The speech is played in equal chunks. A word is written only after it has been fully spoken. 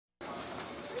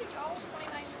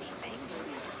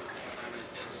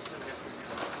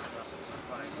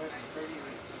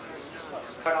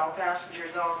all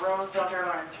passengers on Rose Delta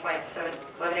Airlines Flight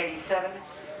 1187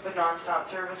 with non-stop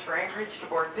service for Anchorage to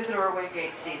board through the doorway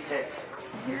gate C6.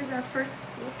 Here's our first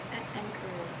look at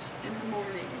Anchorage in the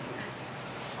morning.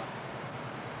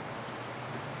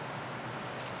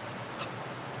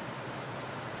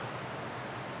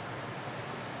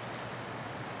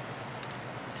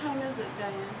 What time is it,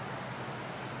 Diane?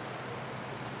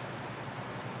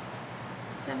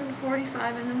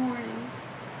 7:45 in the morning.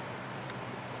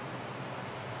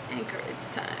 Anchorage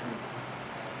time.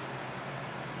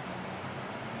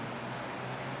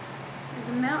 There's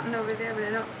a mountain over there, but I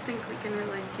don't think we can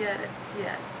really get it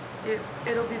yet.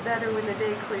 It'll be better when the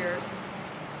day clears.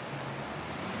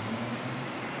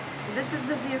 This is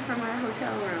the view from our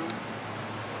hotel room.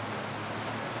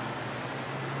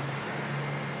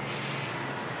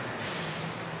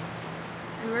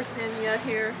 And we're standing out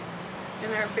here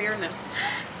in our bareness,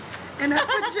 in our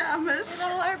pajamas. In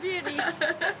all our beauty.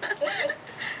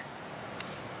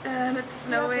 And it's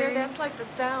snowing. That's like the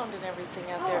sound and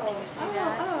everything out there. Can you see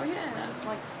that? Oh, yeah. It's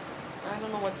like, I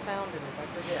don't know what sound it is. I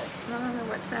forget. I don't know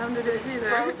what sound it is either.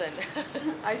 It's frozen.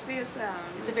 I see a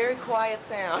sound. It's a very quiet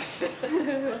sound.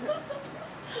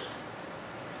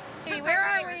 Hey, where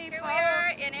are we? Here we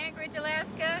are in Anchorage,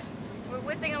 Alaska. We're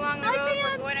whizzing along the road.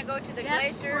 We're going to go to the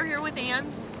glacier. We're here with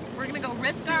Ann. We're going to go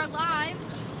risk our lives.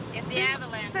 It's the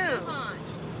avalanche. Sue.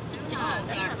 No,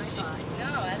 that's Sue.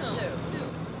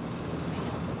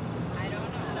 I don't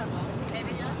know.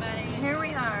 Maybe somebody. Here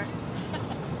we are. The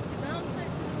mountains are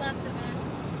to the left of us.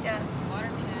 Yes. Water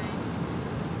behind.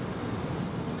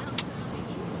 The mountains are to the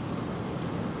east.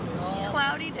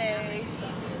 Cloudy day. It's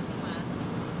west.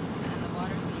 And the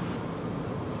water's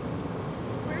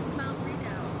Where's Mount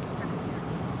Redoubt?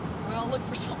 Well, look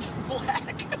for something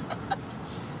black.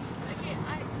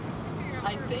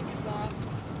 I think it's off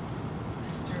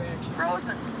this direction.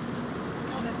 Frozen.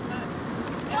 No, that's mud.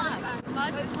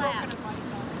 Mud flat.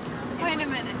 Wait a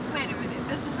minute.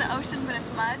 This is the ocean, but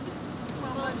it's mud?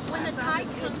 Well, when the tide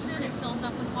comes in, it fills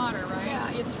up with water, right?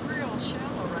 Yeah, it's real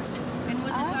shallow right now. And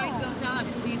when the tide goes out,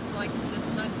 it leaves like this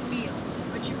mud field.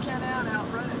 But you can't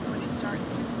outrun it when it starts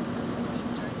to come in.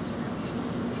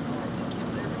 People have been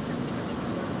killed every year thinking they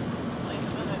can play in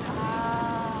the mud.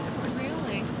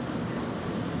 Really?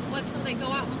 What, so they go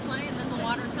out and play and then the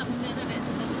water comes in and it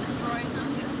just destroys them?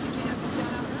 You can't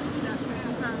outrun it that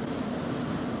fast.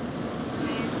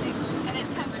 Amazing. And it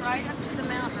comes right up to the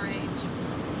mountain range.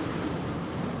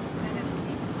 That is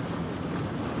neat.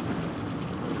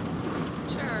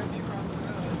 Sure. Be across the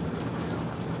road.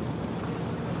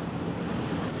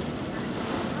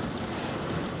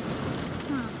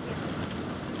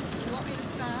 You want me to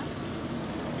stop?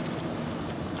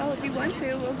 Oh, if you want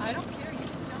to, we'll... I don't care. You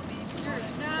just tell me. Sure,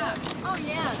 stop. Oh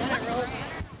yeah, that'd roll.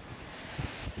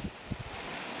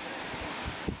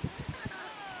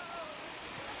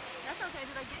 That's okay.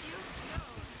 Did I get you? No.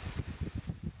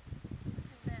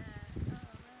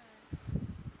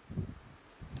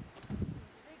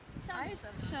 Ice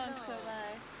chunks of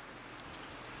ice.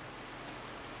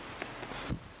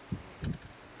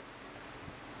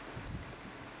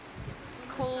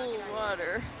 Cold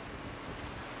water.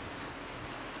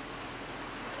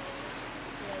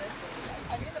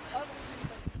 I'm in the puzzle.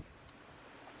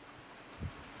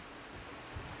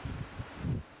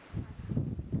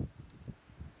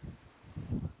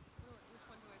 Which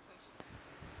one do I push?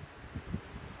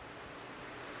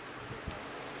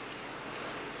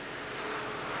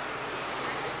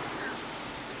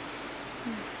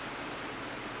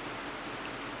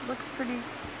 Looks pretty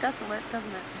desolate,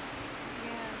 doesn't it?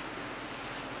 Yeah.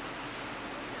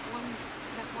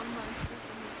 That one monster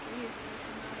from the trees.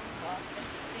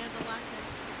 Yeah, the black guy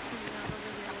coming out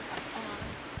over there with that pond.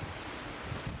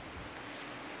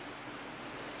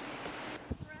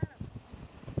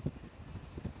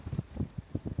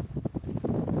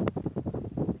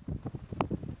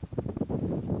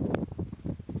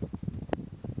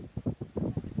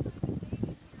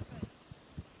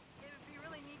 It would be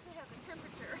really neat to have the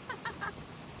temperature.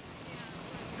 Yeah.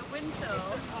 The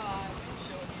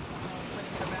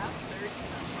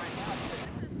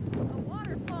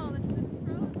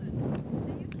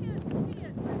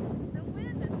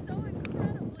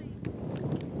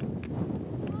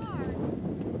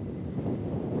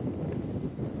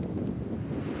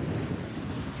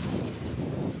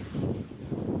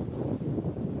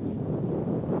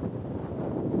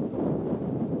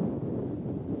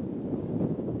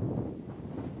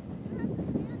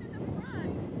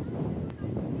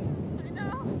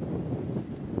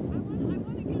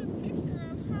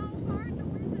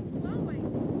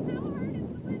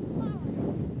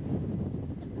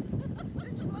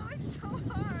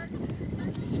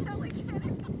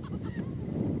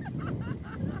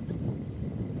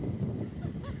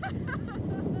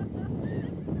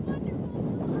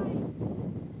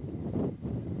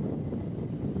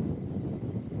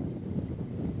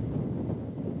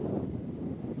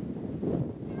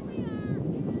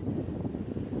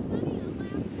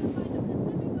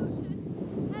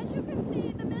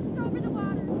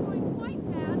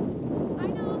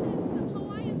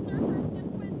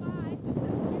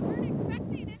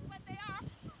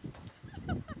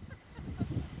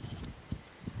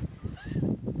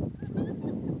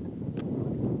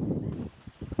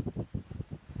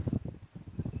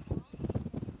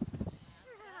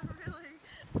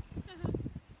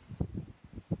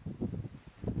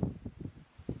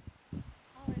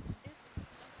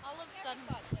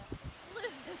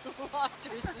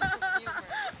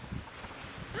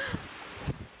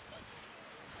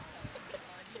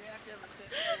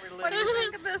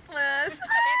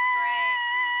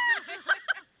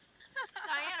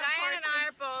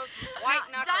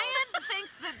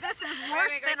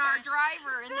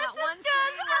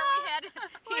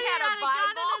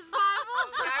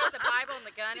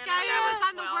I was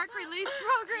on the work release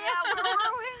program. Yeah, where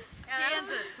were we?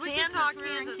 Kansas. Wichita,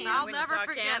 Kansas. I'll never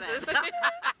forget it.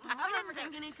 I didn't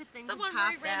think anything would Someone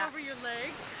top ran that. over your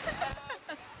leg.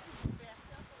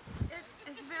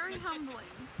 It's very humbling.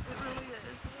 It really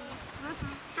is. This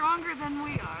is stronger than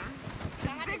we are.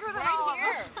 It's bigger than all of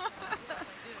us.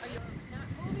 Not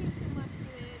moving too much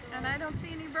today, though. And I don't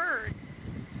see any birds.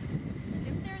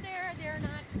 If they're there, they're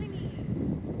not singing.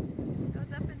 It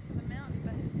goes up into the mountain,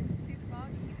 but it's too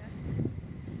foggy to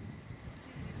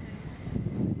see anything.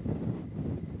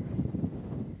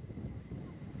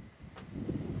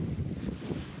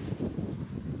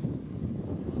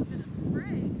 A bit of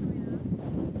spray coming up.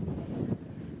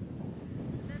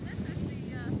 And then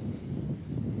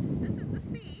this is the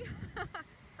sea.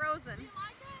 Frozen. Do you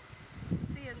like it?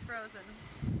 The sea is frozen.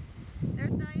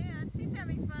 There's Diane. She's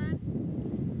having fun.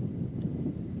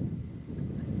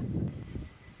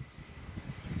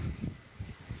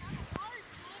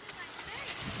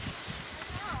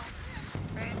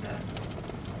 Brenda.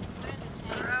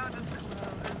 The road is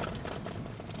closed.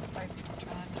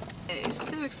 Okay,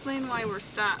 Sue, explain why we're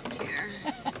stopped here.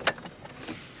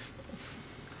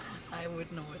 I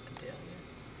wouldn't know what to tell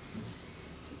you.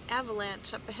 It's an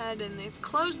avalanche up ahead and they've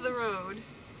closed the road.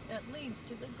 It leads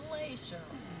to the glacier.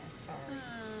 Sorry.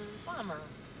 Bummer.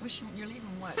 You're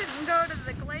leaving what? We didn't go to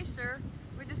the glacier.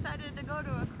 We decided to go to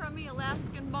a crummy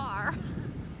Alaskan bar.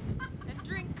 And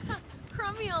drink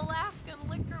crummy Alaskan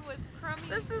liquor with crummy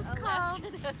This is Alaskan called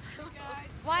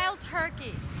Wild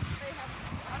Turkey. They have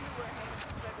underwear hanging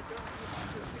beside the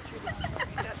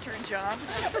door. That turns you on.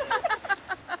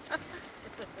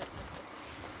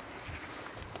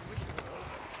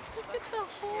 Look at the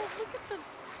whole, look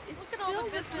at all the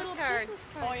business cards.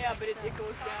 Oh yeah, but it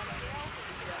goes down.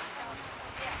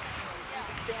 You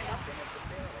can stand up in it, but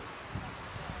barely.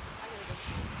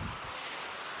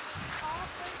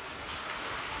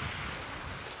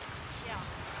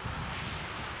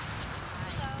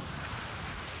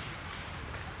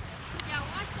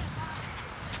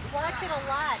 Watch it a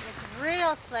lot. It's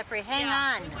real slippery. Hang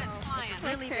on. We went flying. It's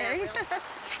really bad.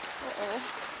 Uh-oh.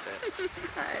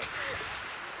 Hi.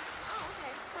 Oh,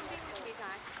 okay. Come be with me, Di.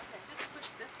 Okay. Just push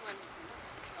this one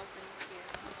open here.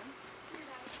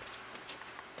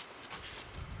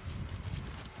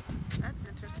 That's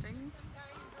interesting.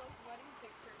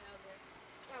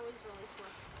 That was really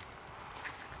fun.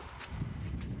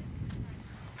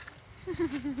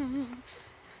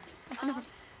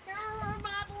 Here we're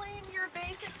modeling your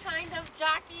basic kind of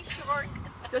jockey short.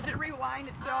 Does it rewind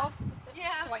itself?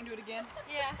 Yeah. So I can do it again?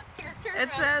 Yeah. Here, turn It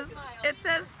around. says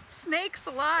Smile. snakes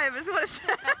alive is what it says.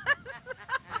 Wait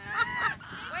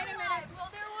a minute. Well,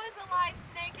 there was a live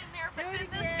snake in there, but then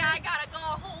this guy got a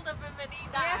hold of him and he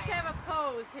died. a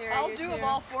pose here. I'll do them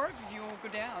all four if you won't go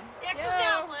down. Yeah, come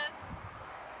down, Liz.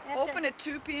 Open at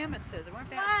 2 p.m. it says. I wonder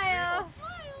if that's Smile.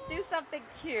 real. Do something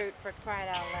cute for crying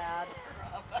out loud.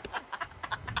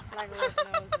 Like red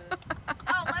noses.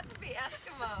 Oh, let's be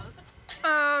Eskimos.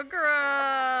 Oh,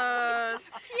 gross.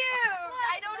 Cute.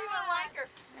 I don't even like her.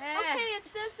 Okay, it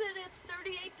says that it's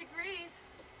 38 degrees.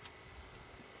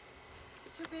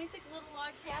 It's your basic little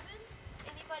log cabin.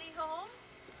 Anybody home?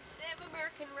 They have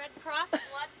American Red Cross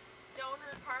blood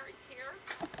donor cards here.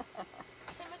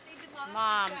 Timothy DeMoss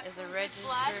Mom got is a some good registered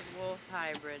blood. wolf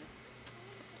hybrid.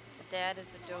 Dad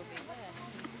is Adobe.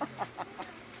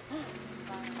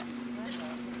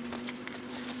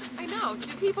 I know. Do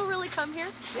people really come here?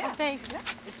 Yeah. Thanks. Yeah,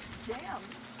 it's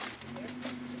jammed.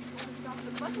 Stop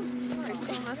the button. Sorry,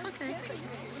 Oh, that's okay.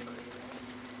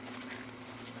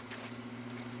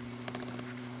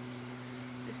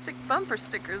 They stick bumper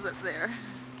stickers up there.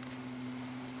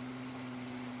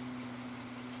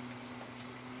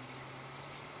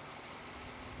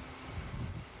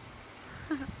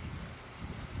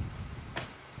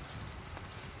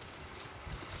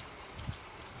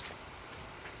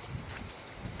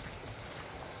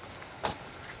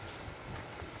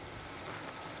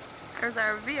 There's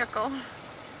our vehicle.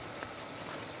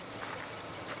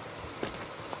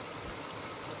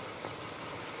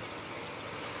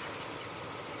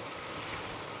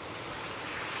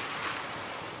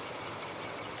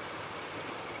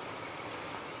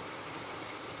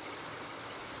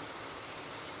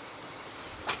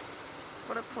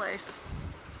 What a place.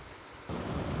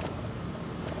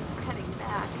 We're heading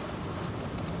back.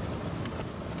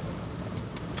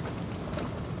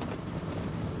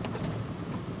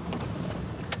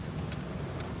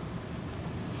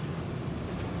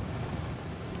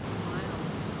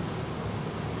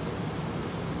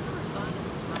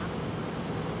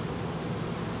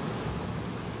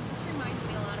 This reminds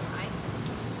me a lot of Iceland.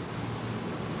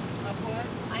 Of what?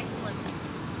 Iceland.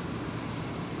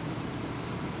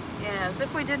 Yeah, as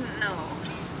if we didn't know.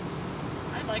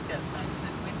 I like that sign. Is it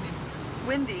windy?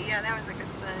 Windy, yeah, that was a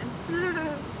good sign.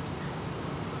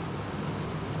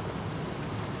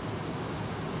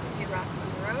 Hit rocks on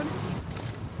the road.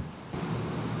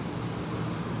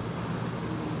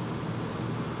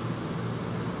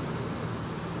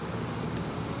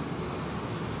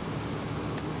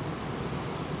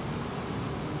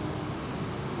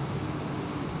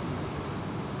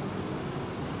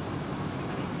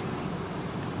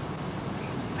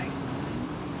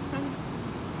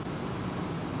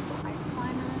 Ice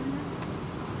climber.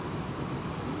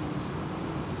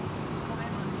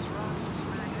 Climb on these rocks just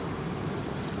for the heck of it.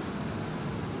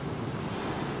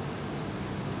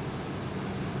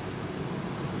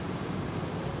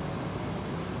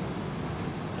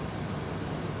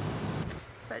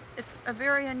 But it's a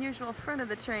very unusual front of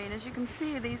the train. As you can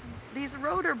see, these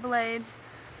rotor blades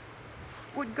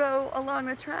would go along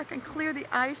the track and clear the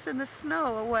ice and the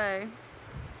snow away.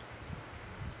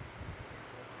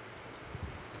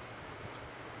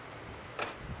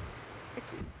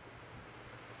 Icky.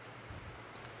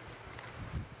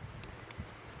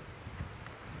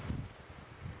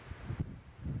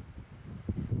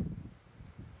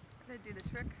 They do the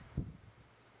trick.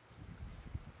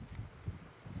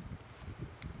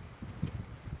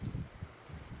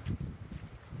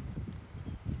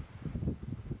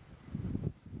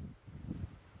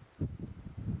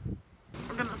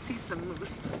 We're gonna see some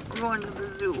moose. We're going to the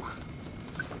zoo.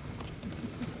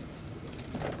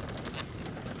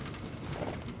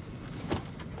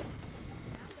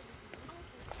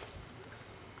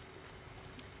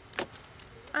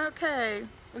 Okay,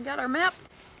 we got our map,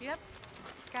 Yep.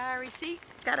 Got our receipt.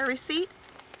 got our receipt.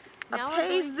 Now A we're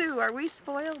pay going- zoo. Are we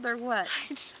spoiled or what?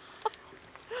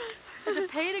 You have to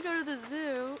pay to go to the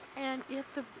zoo, and you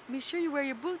have to be sure you wear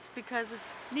your boots because it's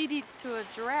knee-deep to a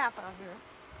giraffe out here.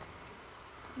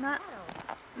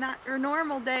 Not your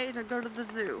normal day to go to the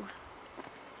zoo.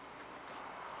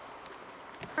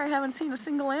 I haven't seen a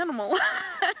single animal.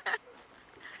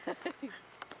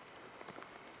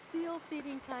 Seal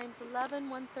feeding times 11,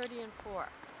 1:30, and 4.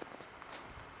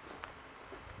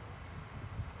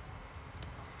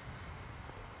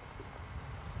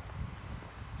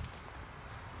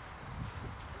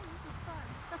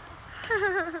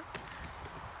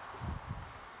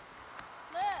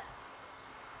 Liz!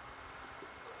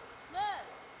 Liz!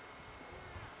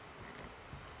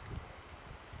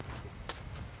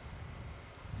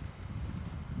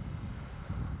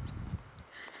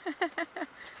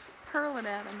 Hurling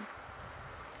at him.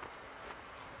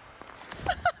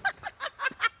 Not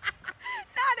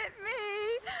at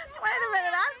me. Wait a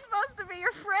minute, I'm supposed to be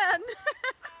your friend.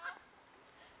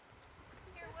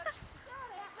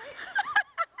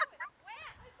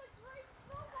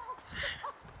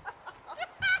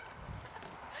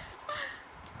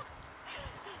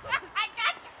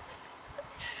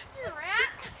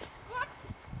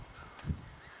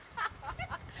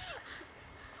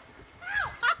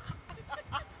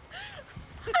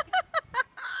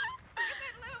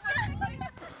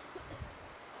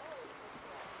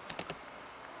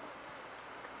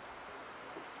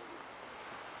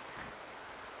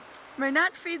 May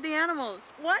not feed the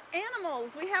animals. What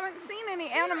animals? We haven't seen any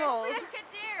animals.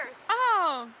 Deers.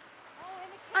 Oh,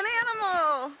 an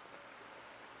animal.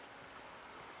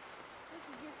 This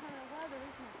is your kind of weather,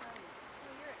 isn't it, Tony?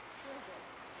 Oh, you're good.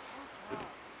 Oh, wow.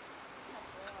 Oh,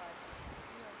 God.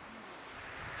 You're a beauty.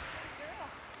 Good girl.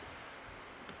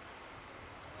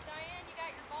 Well, Diane, you got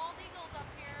your bald eagles up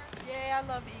here. Yeah, I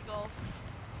love eagles.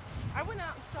 I went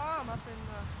out and saw them up in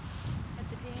at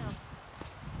the dam.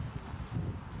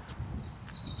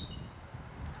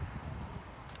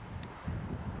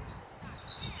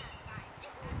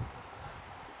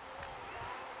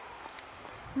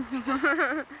 They've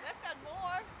got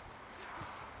more.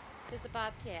 There's the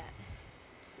bobcat.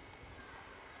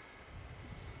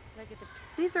 Look at the,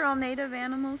 These are all native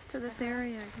animals to this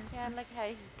area, I guess. yeah, look how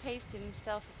he pasted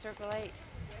himself a circle 8.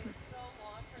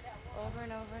 Over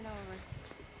and over and over.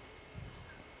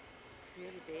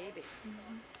 Pretty baby.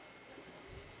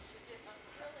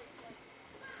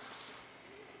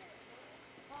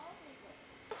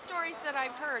 Stories that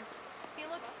I've heard, he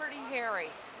looks pretty hairy.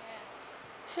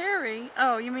 Hairy?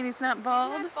 Oh, you mean he's not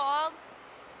bald? He's not bald.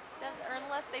 Or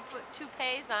unless they put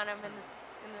toupees on him in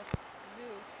the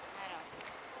zoo.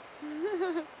 I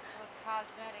don't think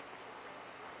cosmetic.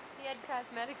 He had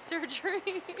cosmetic surgery.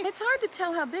 It's hard to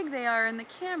tell how big they are in the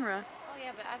camera. Oh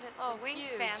yeah, but I bet Oh, the huge.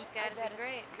 wingspan's got I to bet be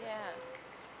great. Yeah.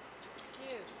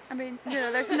 Huge. I mean, you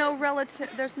know, there's no relative,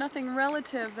 there's nothing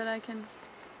relative that I can,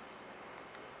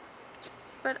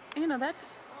 but, you know,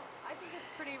 that's, Well, I think it's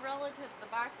pretty relative. The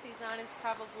box he's on is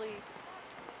probably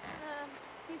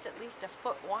He's at least a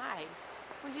foot wide.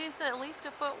 Would you say at least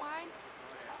a foot wide?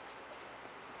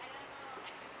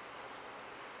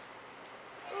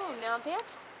 Ooh, now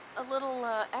that's a little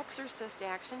exorcist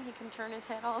action. He can turn his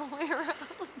head all the way around.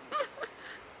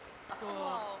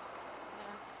 Cool.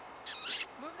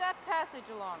 Move that passage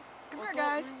along. Come here,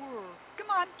 guys. Come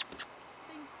on.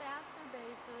 Think faster,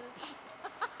 bases.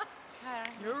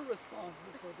 You're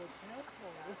responsible for the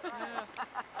temple.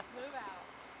 Move out.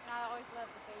 And I always love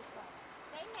the bass line.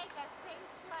 They make us sing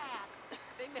flat.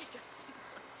 They make us sing.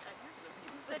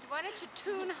 Said, why don't you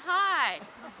tune high?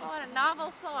 What a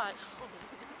novel thought.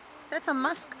 That's a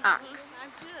musk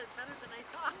ox. I did better than I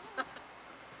thought.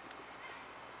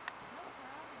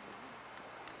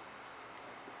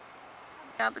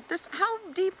 Yeah, but this, how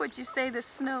deep would you say the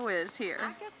snow is here?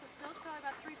 I guess the snow's probably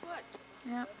about 3 foot.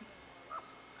 Yep.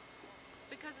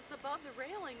 Because it's above the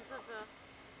railings of the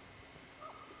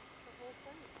whole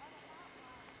thing.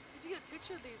 Did you get a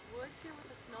picture of these woods here with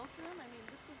the snow through them? I mean,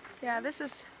 this is... Yeah, this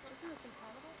is Isn't this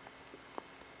incredible?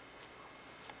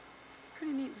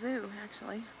 pretty neat zoo,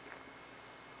 actually.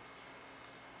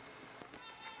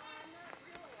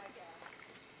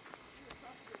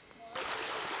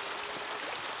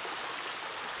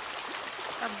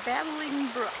 A babbling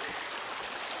brook.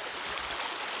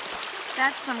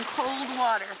 That's some cold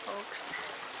water, folks.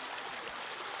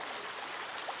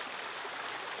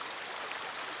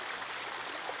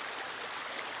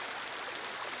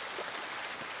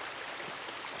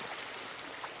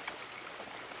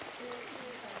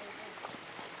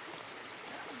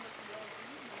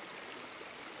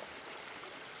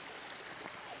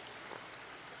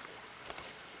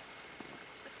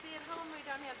 But see, at home we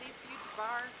don't have these huge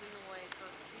bars in the way, so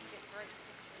you can get great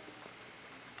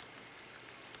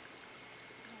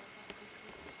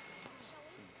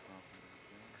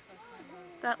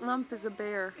That lump is a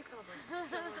bear. The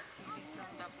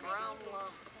brown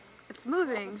lump. It's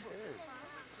moving.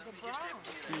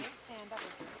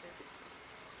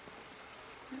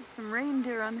 There's some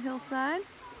reindeer on the hillside.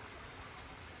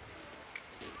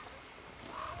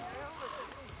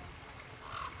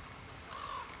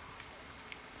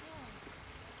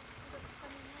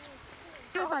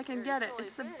 See if I can get it.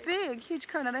 It's a big, huge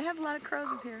crow. Now they have a lot of crows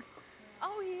up here.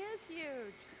 Oh, he is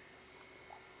huge.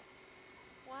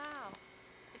 Wow.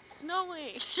 It's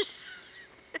snowing.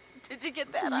 Did you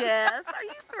get that? Yes. Are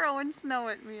you throwing snow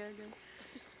at me again?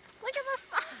 Look at this.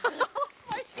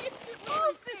 My feet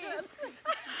are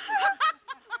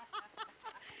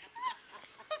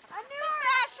A new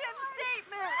fashion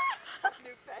statement.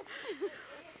 New fashion.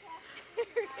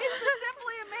 It's a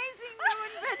simply amazing new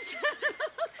invention.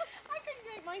 I couldn't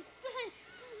get my stay.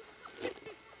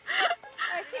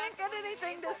 I can't get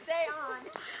anything to stay on.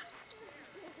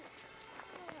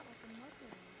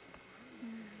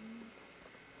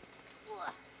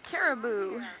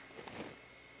 Caribou.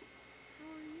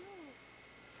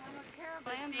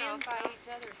 They stand by each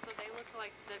other, so they look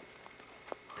like the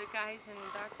guys in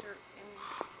Dr.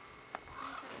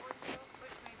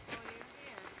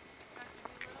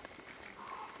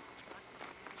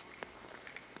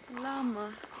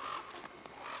 Llama.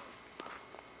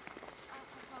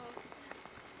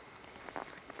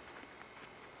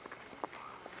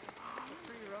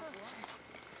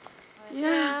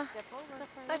 Yeah.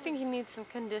 I think he needs some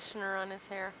conditioner on his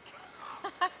hair.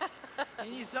 He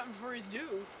needs something for his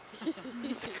due.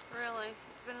 Really?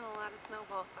 He's been in a lot of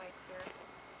snowball fights here.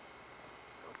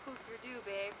 Go poof your due,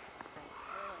 babe. Thanks,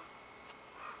 really.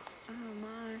 Oh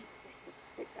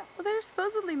my. Well, they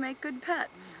supposedly make good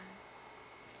pets.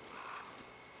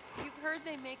 You've heard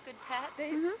they make good pets?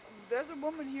 There's a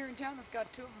woman here in town that's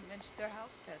got 2 of them, and they're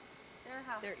house pets.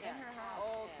 They're in her house.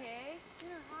 Okay. In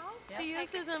her house? Yep. She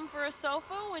uses them for a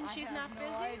sofa when she's have not no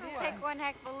busy? idea. Or what? Take one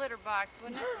heck of a litter box,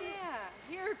 wouldn't it? Yeah.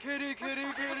 Here. Kitty, kitty,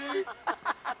 kitty.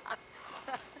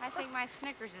 I think my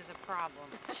Snickers is a problem.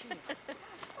 You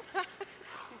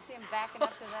see him backing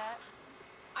up to that?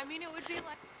 I mean, it would be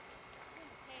like...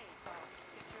 Hey,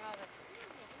 get your other.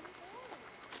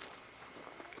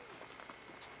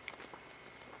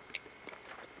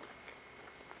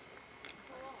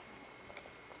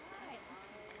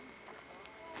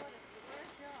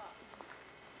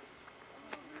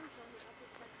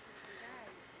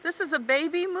 This is a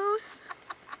baby moose. Is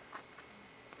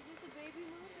this a baby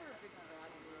moose or a big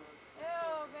moose?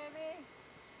 Ew, baby.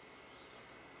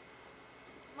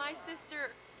 My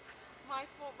sister, my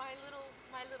little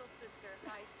sister.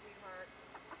 Hi, sweetheart.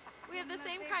 We have the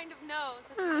same kind of nose.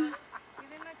 Give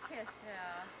him a kiss,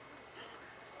 yeah.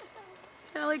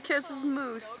 Shelly kisses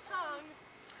moose. Tongue.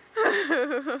 Not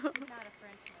a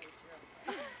French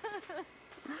moose,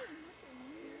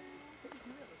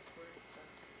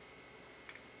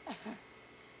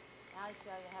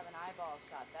 Shell, you have an eyeball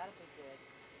shot. That'll be good.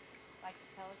 Like the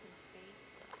pelican's feet.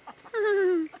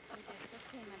 We did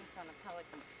 15 minutes on the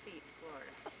pelican's feet in Florida.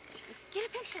 Get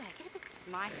a picture of that. Get a picture. It's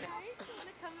my Right? film. You want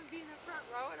to come and be in the front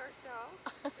row at our show?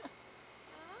 Huh?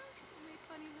 Make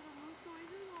funny little moose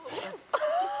noises?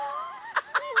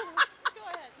 Go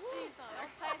ahead, sneeze on her.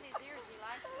 Don't play with his ears. He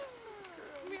likes it.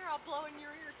 Come here, I'll blow in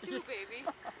your ear too, baby.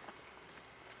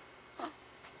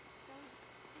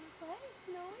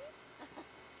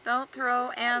 Don't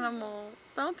throw animals.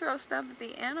 Don't throw stuff at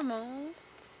the animals.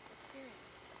 That's scary.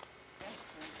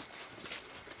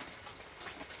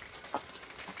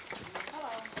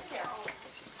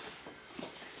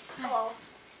 Hello.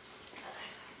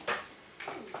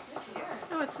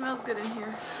 Oh, it smells good in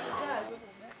here.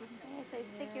 Hey, say,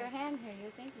 stick your hand here.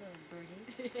 You think, little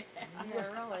birdie.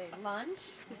 Yeah, really. Lunch?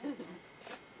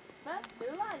 Let's do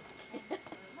lunch.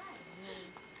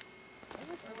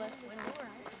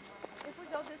 If we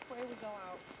go this way, we go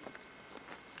out.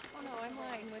 Oh no, I'm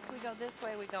lying. If we go this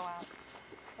way, we go out.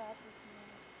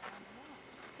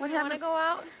 What You want to haven't go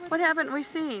out? What haven't we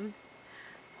seen?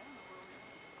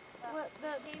 Well,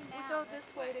 we go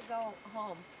this way to go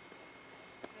home.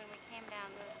 So when we came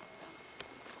down this,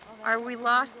 Are we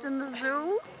lost in the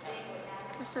zoo?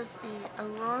 This is the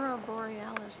Aurora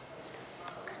Borealis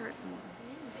curtain.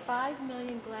 5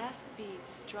 million glass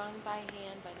beads strung by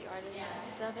hand by the artist and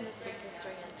 7 assistants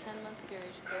during a 10-month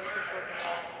period to create this work of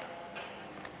art.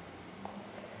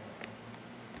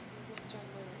 We're strung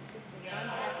more than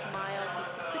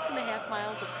 6.5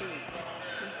 miles of beads.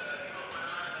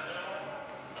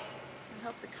 I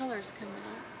hope the colors come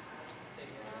out.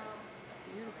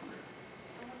 Beautiful. I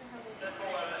wonder how they decide to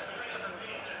shape the work.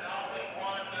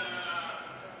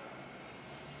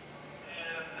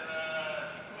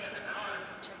 Most of the colors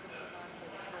in Czechoslovakia,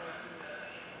 the color blue.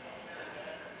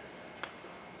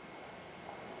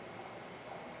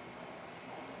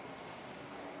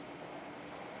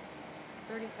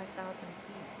 35,000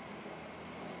 feet.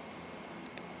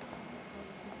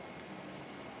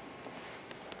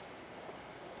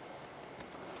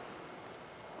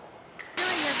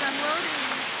 Doing is unloading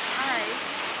ice.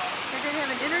 They're going to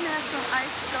have an international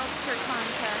ice sculpture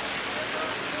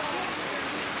contest.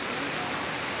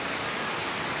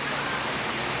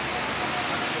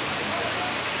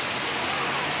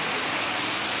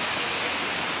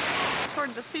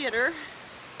 Toward the theater.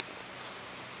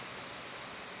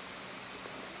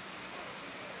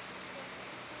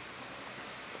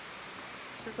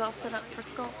 This is all set up for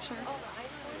sculpture. Oh, the ice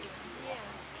one? Yeah.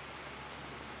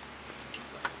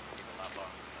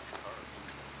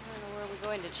 I don't know where we're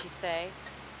going, did she say?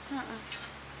 Uh-uh.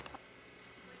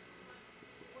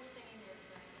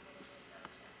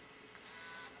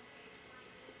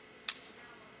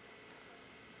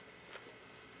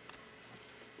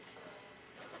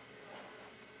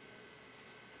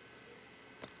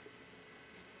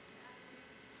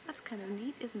 That's kind of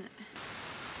neat, isn't it?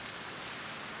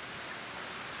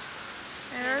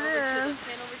 There it is.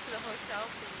 Pan over to the hotel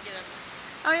so you can get a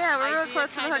Oh yeah, we're real idea close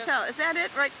to the kind of- hotel. Is that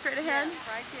it? Right straight ahead?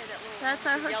 right here, that little That's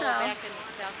our the yellow hotel.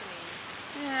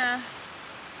 balconies. Yeah.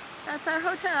 That's our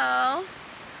hotel.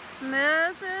 And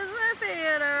this is the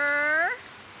theater.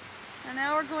 And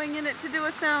now we're going in it to do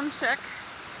a sound check.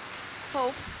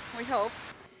 We hope.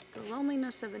 The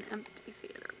loneliness of an empty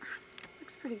theater.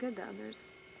 Looks pretty good though.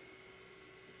 There's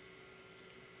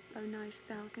a nice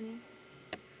balcony.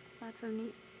 Lots of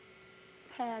neat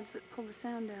pads that pull the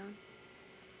sound down.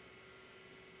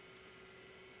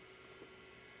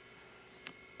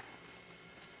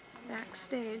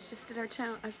 Backstage, just did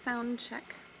our sound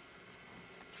check.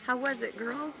 How was it,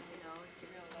 girls?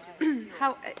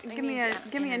 How? Give me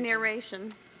a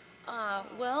narration.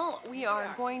 Well, we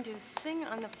are going to sing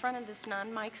on the front of this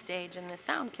non-mic stage, and the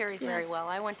sound carries very Yes. well.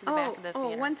 I went to the back of the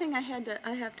theater. One thing I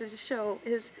have to show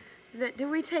is that do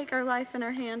we take our life in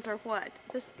our hands or what?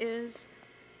 This is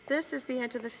the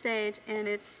edge of the stage, and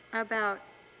it's about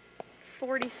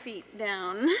 40 feet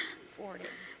down. 40.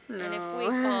 No. And if we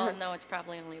fall, no, it's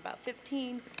probably only about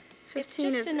 15. 15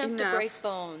 it's is just enough enough. to break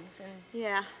bones and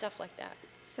Yeah. stuff like that.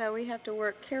 So we have to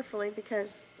work carefully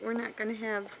because we're not going to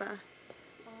have.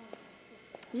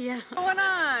 Yeah. What's going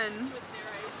on?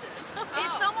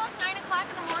 It's almost 9 o'clock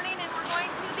in the morning and we're going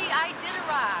to the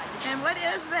Iditarod. And what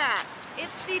is that?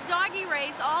 It's the doggy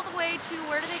race all the way to,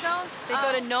 where do they go? They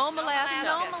go to Nome, Alaska.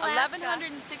 Nome, Alaska.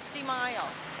 1,160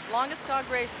 miles. Longest dog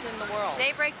race in the world.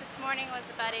 daybreak this morning was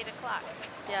about 8 o'clock.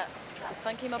 Yeah. The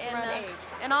sun came up And, around 8.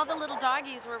 and all the little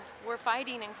doggies were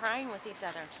fighting and crying with each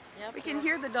other. Yep. We can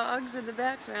hear the dogs in the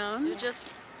background. They're just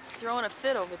throwing a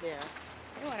fit over there.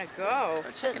 I want to go.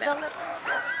 Check it out.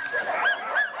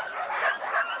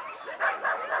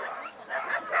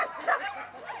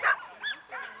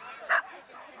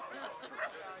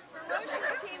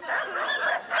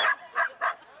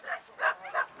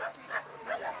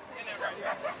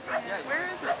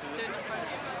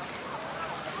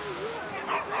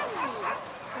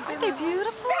 he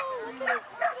beautiful? Look at his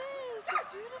face. He's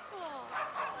beautiful.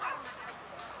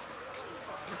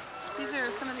 These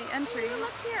are some of the entries.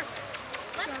 Look here.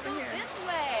 Let's go this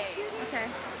way. Okay.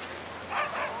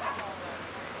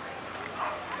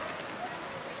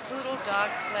 Poodle dog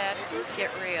sled,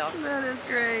 get real. That is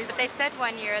great. But they said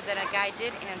one year that a guy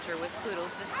did enter with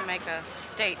poodles just to make a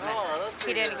statement.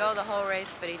 He didn't go the whole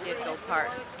race, but he did go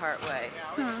part way.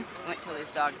 Went till his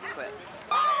dogs quit.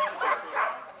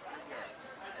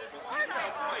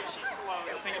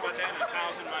 Think about that in a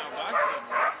 1,000-mile dog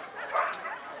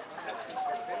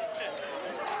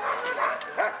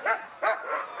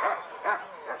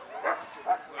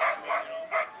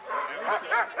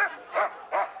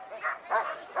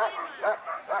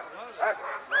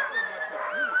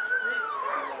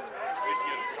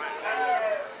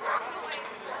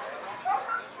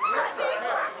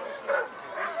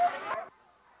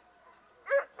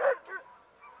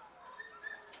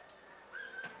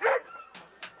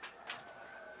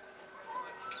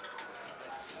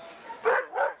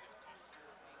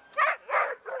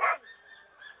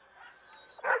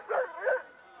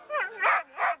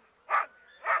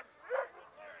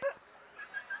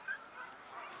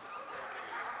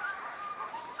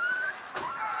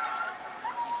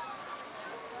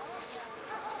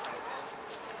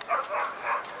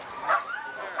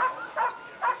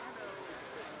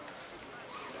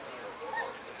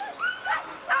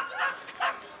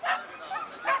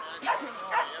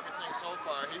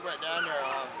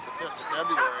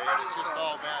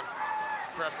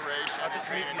preparation. I'll just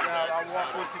meet you out. I'll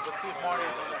walk with you, but see if Marty's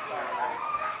on that side.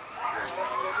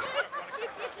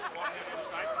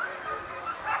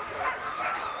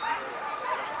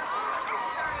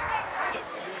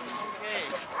 Okay.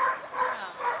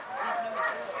 These new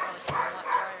materials probably should be a lot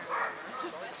drier.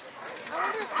 I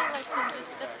wonder if they like can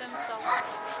just zip themselves.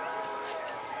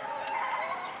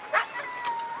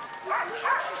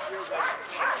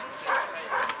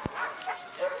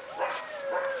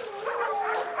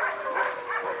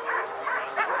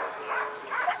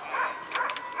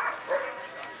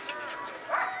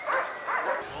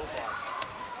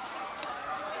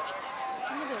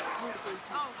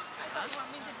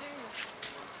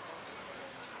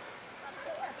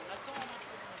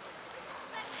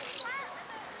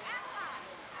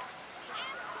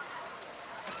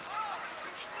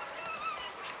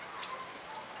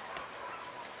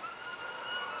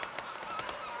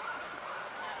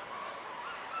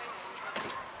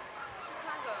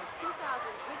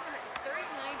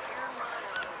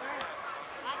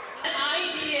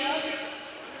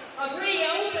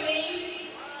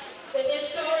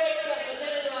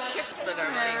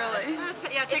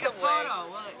 Yeah, take a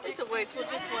photo. It's a waste. We'll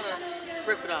just want to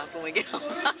rip it off when we get home. In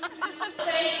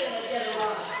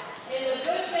the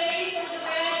good days and the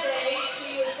bad days,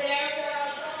 she was there for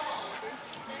us all.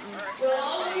 We'll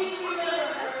always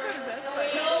remember her, and we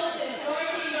know that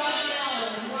Dorothy right now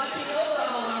is watching over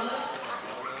all of us.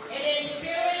 And in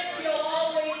spirit, she'll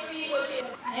always be with you.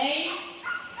 8,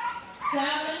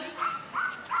 7,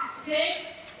 6,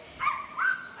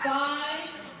 5,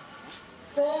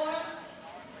 4,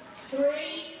 3,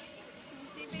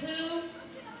 2,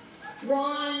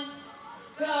 1,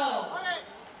 go.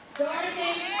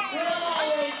 Dorothy will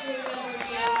always remember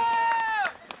you.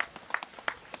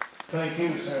 Thank you,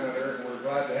 Senator. We're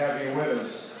glad to have you with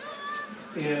us.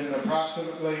 In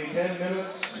approximately 10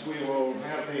 minutes, we will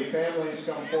have the families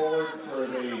come forward for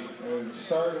the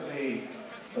start of the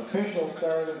official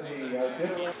start of the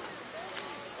itinerary.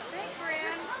 Thanks,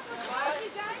 Fran.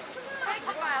 Thanks a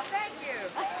while. Thank you.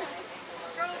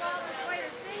 Drove all this way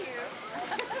to see you.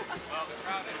 Well, the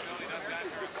crowd in Billy does that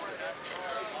here at work.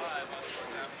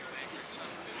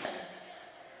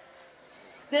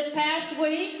 This past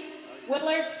week,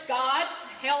 Willard Scott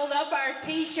held up our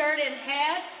t-shirt and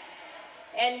hat,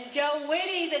 and Joe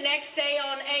Whitty the next day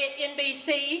on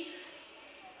NBC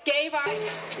gave our...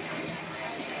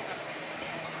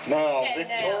 Now,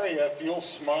 Victoria, if you'll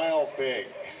smile big.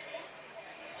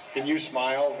 Can you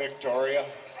smile, Victoria?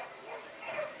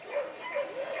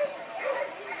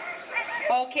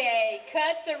 Okay,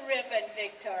 cut the ribbon,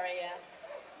 Victoria.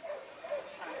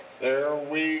 There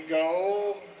we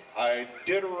go.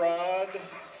 Iditarod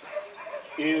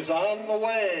is on the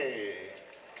way.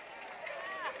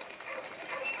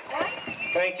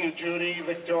 Thank you, Judy,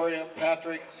 Victoria,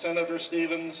 Patrick, Senator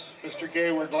Stevens. Mr.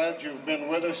 Gay, we're glad you've been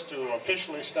with us to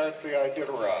officially start the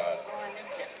Iditarod.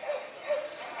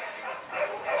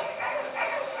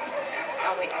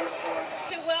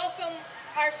 To welcome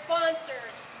our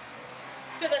sponsors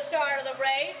to the start of the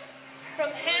race.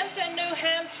 From Hampton, New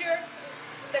Hampshire,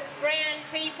 the grand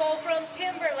people from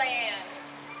Timberland.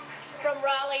 From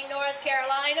Raleigh, North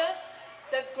Carolina,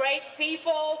 the great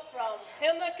people from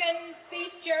Pimlican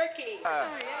Beef Jerky.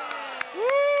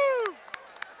 Woo!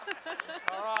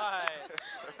 All right.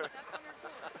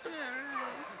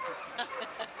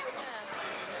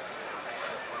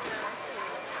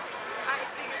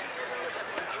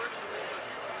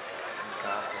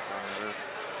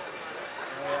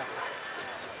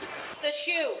 The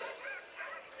shoe.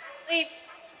 Leave.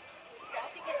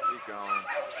 Keep going.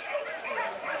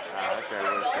 Okay,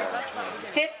 where's that?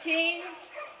 15. Yeah,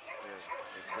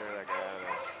 clear that guy out of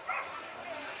there.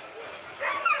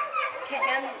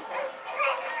 10.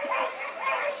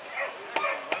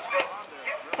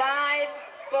 5,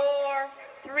 4,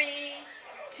 3,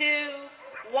 2,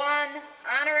 1.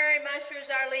 Honorary mushers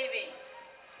are leaving.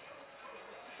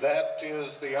 That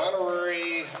is the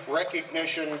honorary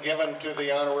recognition given to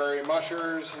the honorary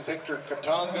mushers, Victor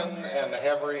Katongan and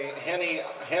Henry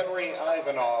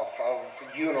Ivanov of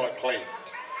Unalakleet.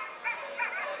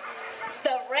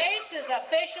 The race is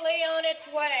officially on its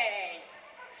way.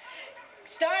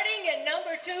 Starting in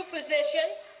number 2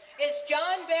 position is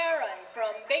John Barron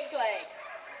from Big Lake.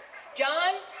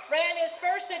 John ran his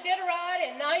first Iditarod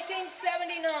in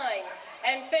 1979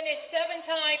 and finished 7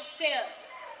 times since.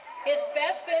 His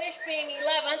best finish being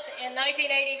 11th in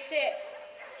 1986.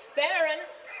 Barron,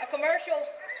 a commercial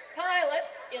pilot,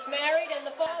 is married in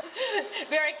the fall.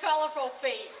 Very colorful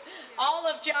feet. All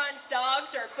of John's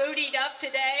dogs are bootied up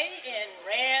today in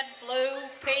red, blue,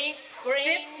 pink,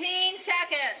 green. 15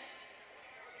 seconds.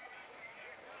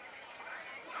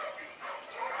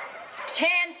 10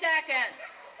 seconds.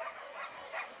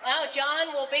 Well,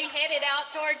 John will be headed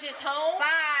out towards his home.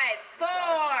 5,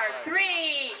 4,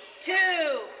 3, 2,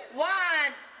 1,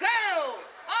 go!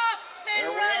 Off and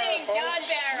There we running, are, folks. John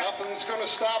Barron. Nothing's going to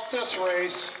stop this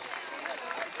race.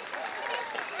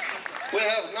 We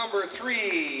have number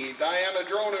 3, Diana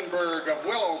Dronenberg of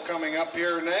Willow coming up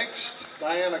here next.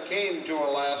 Diana came to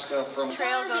Alaska from... The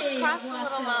trail goes across the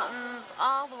Little Mountains,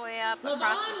 all the way up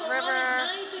across this river.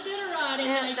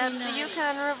 And that's the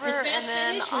Yukon River, and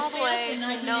then all the way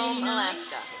to Nome,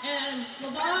 Alaska. This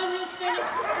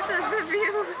is the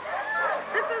view.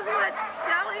 This is what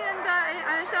Shelly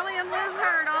and Liz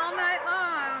heard all night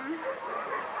long.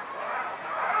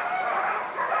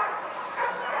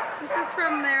 This is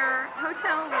from their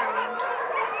hotel room.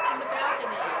 In the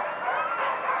balcony.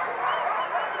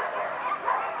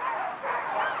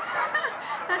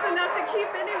 That's enough to keep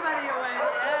anybody away.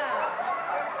 Yeah.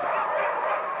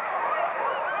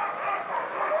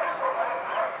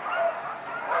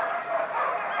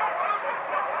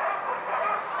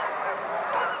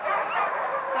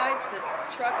 Besides the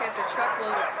truck after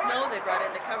truckload of snow they brought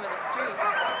in to cover the street.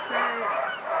 That's right.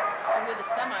 Under the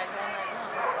semis all night long.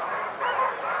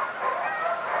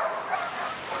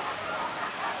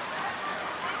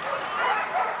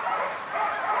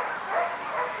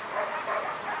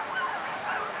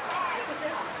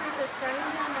 Starting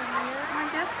down here? I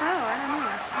guess so. I don't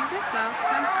know. I guess so.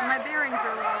 'Cause my bearings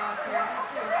are a little off here.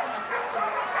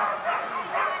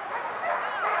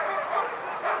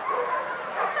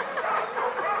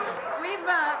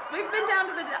 We've been down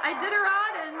to the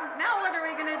Iditarod, and now what are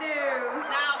we gonna do?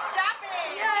 Now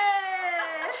shopping!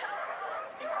 Yay!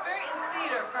 Experience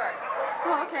theater first.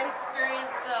 Oh, okay.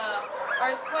 Experience the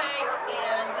earthquake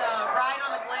and ride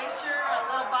on a glacier, on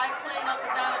a little biplane up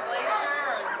and down a glacier,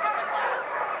 or stuff like that.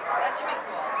 That should be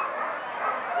cool.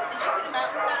 Did you see the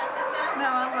mountains down at this end?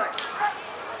 No, look.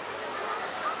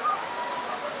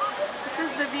 This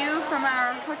is the view from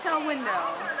our hotel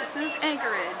window. This is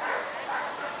Anchorage.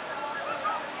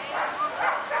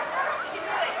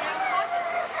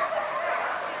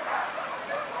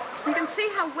 You can see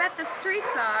how wet the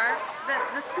streets are.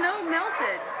 The snow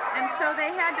melted, and so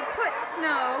they had to put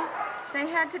snow, they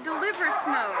had to deliver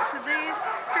snow to these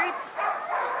streets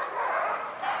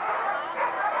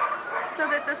so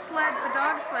that the sleds, the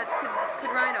dog sleds, could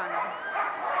ride on them.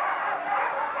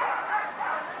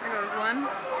 There goes one.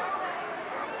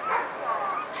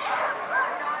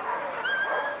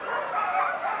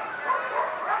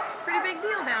 Pretty big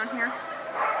deal down here.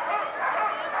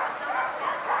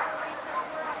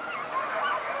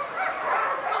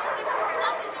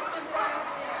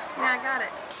 Yeah, I got it.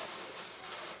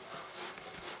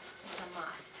 It's a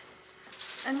must.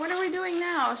 And what are we doing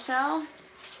now, Shell?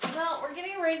 Well, we're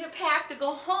getting ready to pack to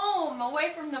go home,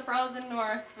 away from the frozen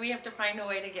north. We have to find a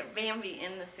way to get Bambi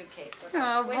in the suitcase.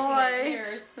 Oh squishing boy, his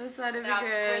ears. this ought to be Without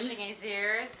good. squishing his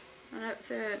ears.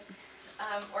 That's it.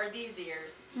 Or these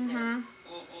ears. Mm-hmm.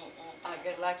 Oh,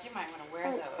 good luck. You might want to wear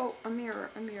those. Oh, a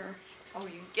mirror, a mirror. Oh,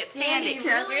 you get Sandy. Sandy.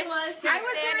 Yes. Really was. I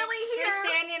was really here. Here's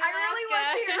Sandy in I really was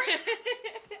Alaska. here.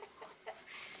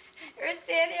 Here's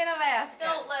Sandy in Alaska.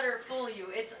 Don't let her fool you.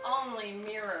 It's only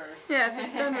mirrors. Yes,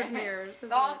 it's done with mirrors.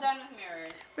 It's all done with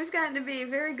mirrors. We've gotten to be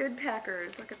very good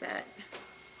packers. Look at that.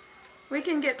 We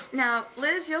can get, now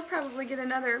Liz, you'll probably get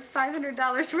another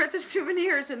 $500 worth of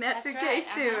souvenirs in that suitcase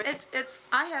too. It's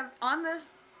I have on this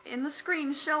in the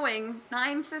screen showing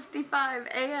 9:55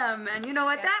 a.m. and you know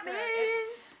what that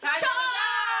means? Time to Shop!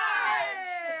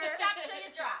 Shop till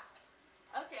you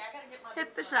drop. Okay, I gotta get my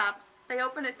Hit the shops. They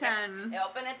open at 10. They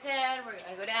open at 10. We're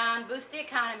gonna go down, boost the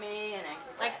economy, and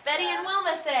like Betty and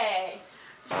Wilma say.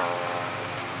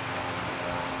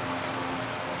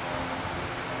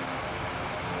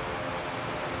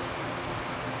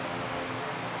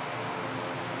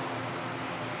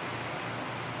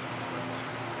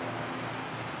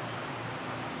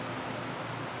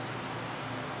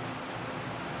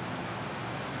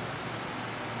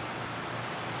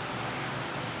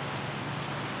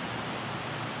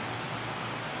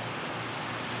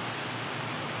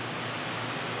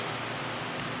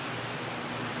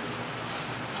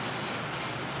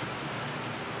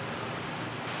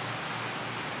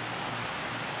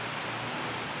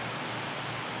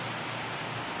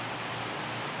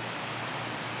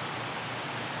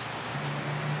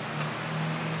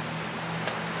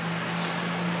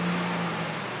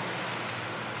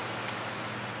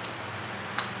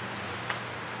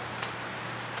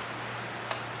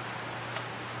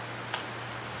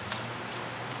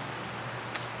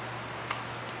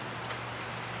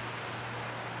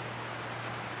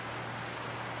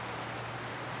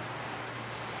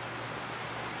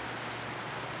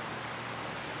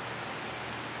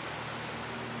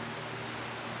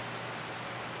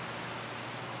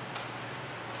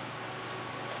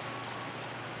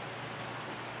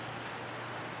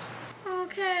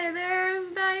 Okay, there's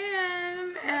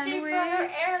Diane. And Looking for her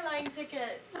airline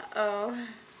ticket. Uh-oh.